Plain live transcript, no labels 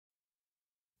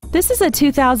This is a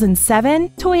 2007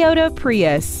 Toyota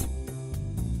Prius.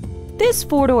 This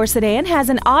four-door sedan has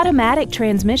an automatic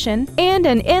transmission and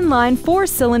an inline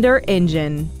four-cylinder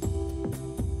engine.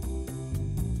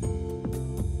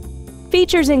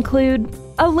 Features include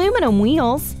aluminum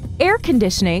wheels, air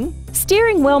conditioning,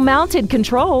 steering wheel mounted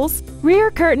controls,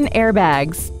 rear curtain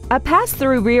airbags, a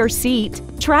pass-through rear seat,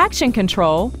 traction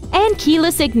control, and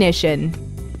keyless ignition.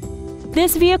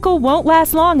 This vehicle won't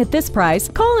last long at this price.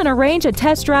 Call and arrange a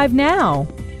test drive now.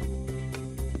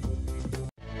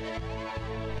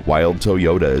 Wild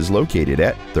Toyota is located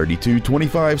at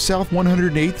 3225 South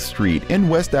 108th Street in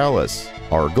West Dallas.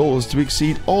 Our goal is to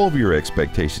exceed all of your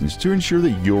expectations to ensure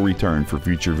that you'll return for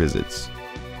future visits.